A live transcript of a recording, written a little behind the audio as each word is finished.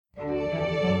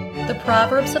The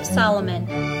Proverbs of Solomon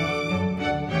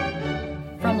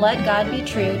from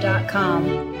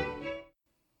LetGodBetrue.com.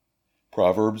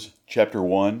 Proverbs chapter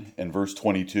 1 and verse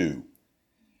 22.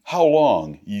 How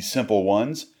long, ye simple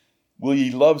ones, will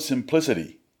ye love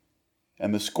simplicity?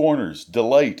 And the scorners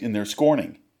delight in their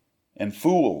scorning, and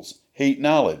fools hate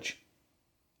knowledge.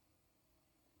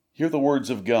 Hear the words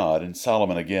of God and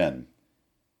Solomon again.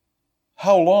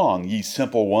 How long, ye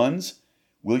simple ones,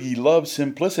 will ye love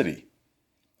simplicity?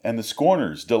 And the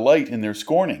scorners delight in their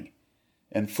scorning,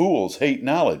 and fools hate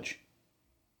knowledge.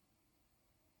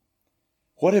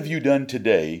 What have you done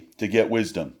today to get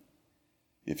wisdom?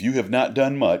 If you have not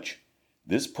done much,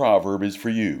 this proverb is for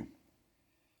you.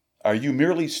 Are you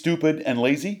merely stupid and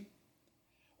lazy?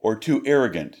 Or too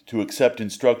arrogant to accept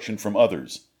instruction from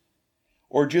others?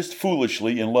 Or just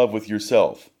foolishly in love with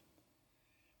yourself?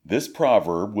 This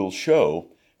proverb will show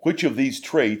which of these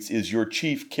traits is your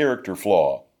chief character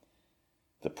flaw.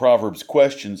 The proverb's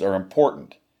questions are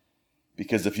important,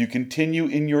 because if you continue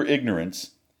in your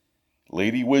ignorance,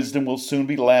 Lady Wisdom will soon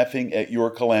be laughing at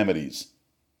your calamities.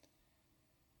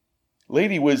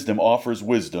 Lady Wisdom offers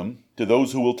wisdom to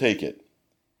those who will take it.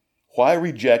 Why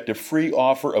reject a free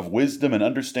offer of wisdom and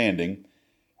understanding,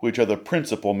 which are the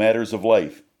principal matters of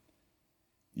life?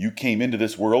 You came into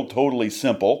this world totally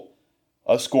simple,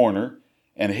 a scorner,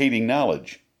 and hating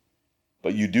knowledge.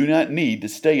 But you do not need to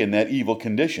stay in that evil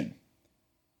condition.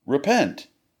 Repent,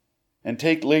 and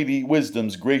take Lady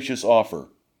Wisdom's gracious offer.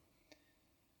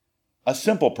 A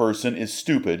simple person is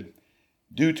stupid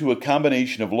due to a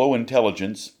combination of low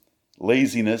intelligence,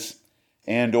 laziness,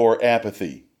 and/or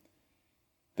apathy.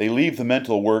 They leave the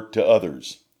mental work to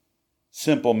others.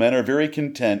 Simple men are very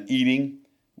content eating,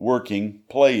 working,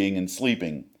 playing, and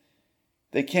sleeping.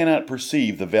 They cannot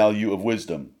perceive the value of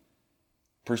wisdom.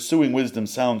 Pursuing wisdom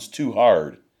sounds too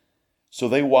hard, so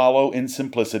they wallow in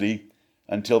simplicity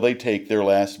until they take their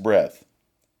last breath.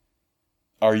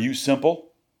 Are you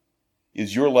simple?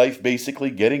 Is your life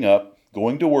basically getting up,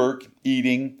 going to work,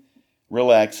 eating,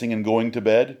 relaxing, and going to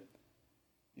bed?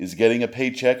 Is getting a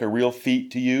paycheck a real feat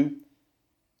to you?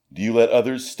 Do you let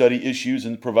others study issues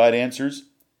and provide answers?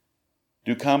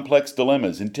 Do complex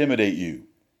dilemmas intimidate you?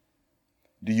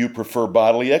 Do you prefer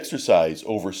bodily exercise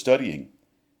over studying?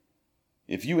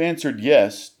 If you answered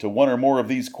yes to one or more of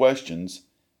these questions,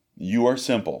 you are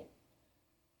simple.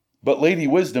 But Lady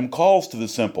Wisdom calls to the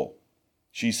simple.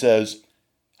 She says,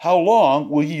 How long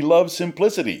will ye love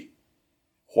simplicity?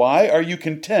 Why are you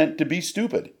content to be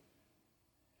stupid?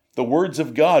 The words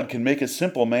of God can make a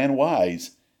simple man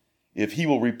wise, if he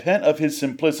will repent of his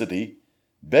simplicity,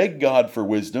 beg God for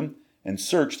wisdom, and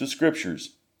search the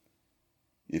Scriptures.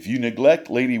 If you neglect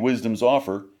Lady Wisdom's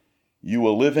offer, you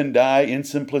will live and die in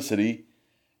simplicity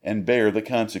and bear the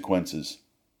consequences.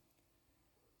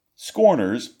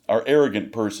 Scorners are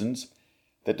arrogant persons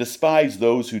that despise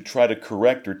those who try to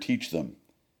correct or teach them.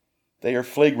 They are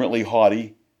flagrantly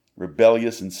haughty,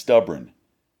 rebellious, and stubborn.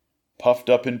 Puffed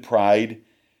up in pride,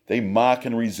 they mock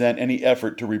and resent any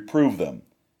effort to reprove them.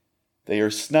 They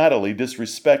are snottily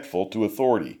disrespectful to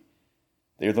authority.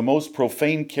 They are the most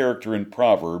profane character in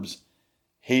Proverbs,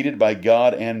 hated by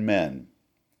God and men.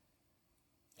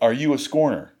 Are you a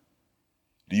scorner?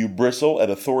 Do you bristle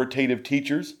at authoritative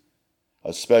teachers,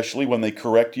 especially when they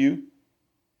correct you?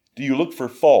 Do you look for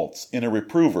faults in a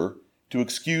reprover to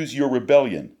excuse your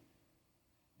rebellion?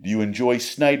 Do you enjoy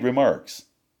snide remarks,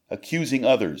 accusing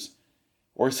others,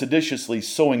 or seditiously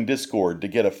sowing discord to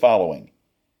get a following?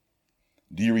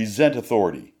 Do you resent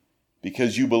authority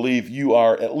because you believe you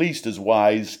are at least as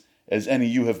wise as any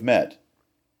you have met?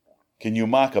 Can you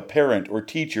mock a parent or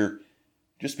teacher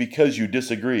just because you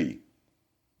disagree?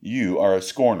 You are a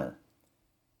scorner.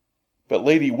 But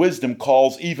Lady Wisdom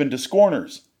calls even to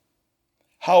scorners.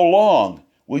 How long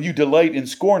will you delight in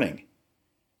scorning?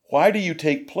 Why do you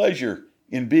take pleasure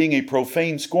in being a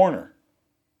profane scorner?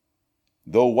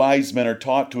 Though wise men are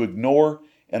taught to ignore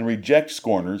and reject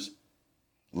scorners,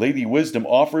 Lady Wisdom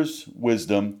offers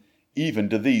wisdom even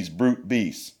to these brute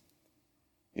beasts.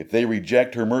 If they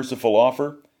reject her merciful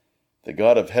offer, the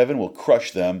God of heaven will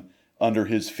crush them under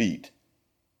his feet.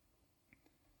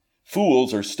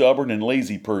 Fools are stubborn and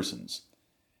lazy persons,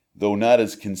 though not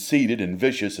as conceited and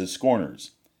vicious as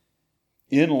scorners.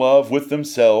 In love with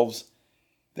themselves,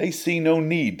 they see no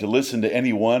need to listen to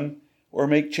anyone or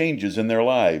make changes in their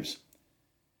lives.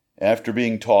 After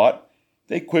being taught,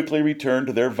 they quickly return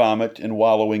to their vomit and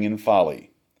wallowing in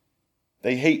folly.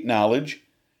 They hate knowledge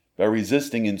by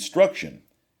resisting instruction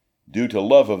due to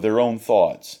love of their own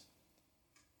thoughts.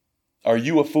 Are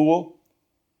you a fool?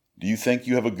 Do you think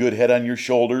you have a good head on your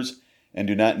shoulders and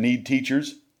do not need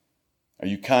teachers? Are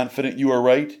you confident you are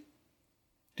right?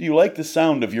 Do you like the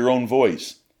sound of your own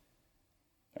voice?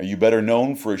 Are you better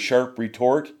known for a sharp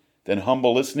retort than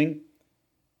humble listening?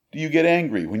 Do you get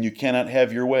angry when you cannot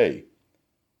have your way?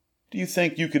 Do you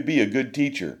think you could be a good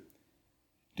teacher?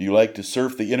 Do you like to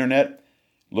surf the internet,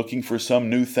 looking for some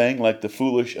new thing like the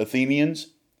foolish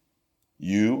Athenians?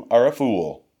 You are a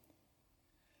fool.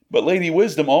 But Lady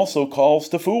Wisdom also calls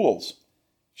to fools.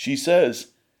 She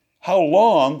says, "How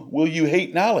long will you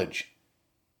hate knowledge?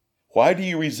 Why do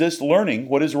you resist learning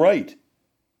what is right?"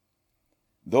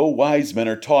 Though wise men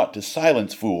are taught to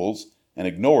silence fools and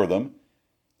ignore them,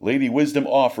 Lady Wisdom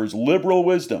offers liberal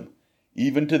wisdom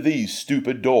even to these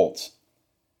stupid dolts.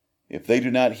 If they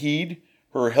do not heed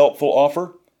her helpful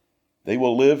offer, they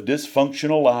will live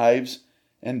dysfunctional lives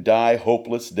and die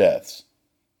hopeless deaths.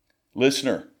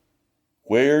 Listener,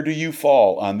 where do you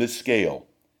fall on this scale?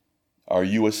 Are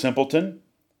you a simpleton?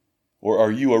 Or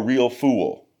are you a real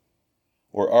fool?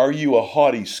 Or are you a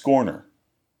haughty scorner?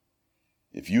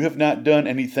 If you have not done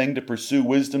anything to pursue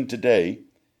wisdom today,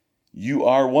 you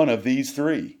are one of these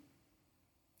three.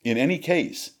 In any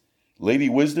case, Lady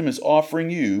Wisdom is offering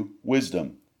you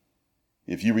wisdom.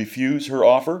 If you refuse her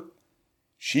offer,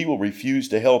 she will refuse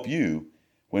to help you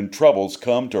when troubles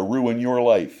come to ruin your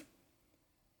life.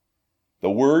 The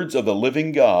words of the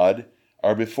living God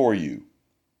are before you.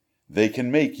 They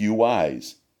can make you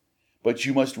wise, but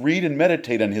you must read and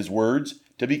meditate on his words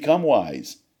to become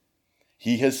wise.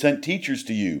 He has sent teachers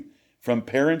to you, from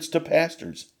parents to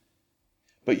pastors,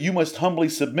 but you must humbly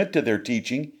submit to their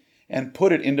teaching and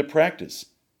put it into practice.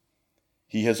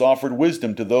 He has offered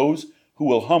wisdom to those who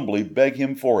will humbly beg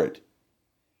him for it.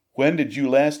 When did you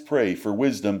last pray for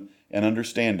wisdom and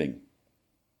understanding?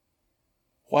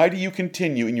 Why do you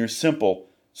continue in your simple,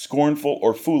 scornful,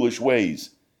 or foolish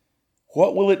ways?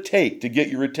 What will it take to get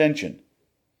your attention?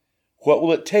 What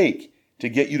will it take to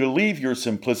get you to leave your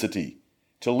simplicity,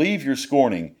 to leave your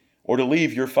scorning, or to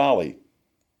leave your folly?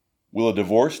 Will a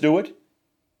divorce do it?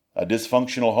 A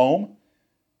dysfunctional home?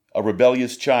 A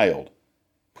rebellious child?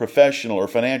 Professional or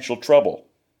financial trouble?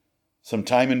 Some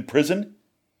time in prison?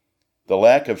 The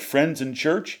lack of friends in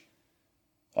church?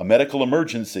 A medical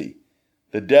emergency?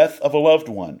 The death of a loved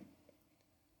one?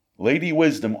 Lady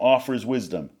Wisdom offers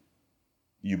wisdom.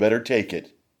 You better take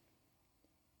it.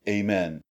 Amen.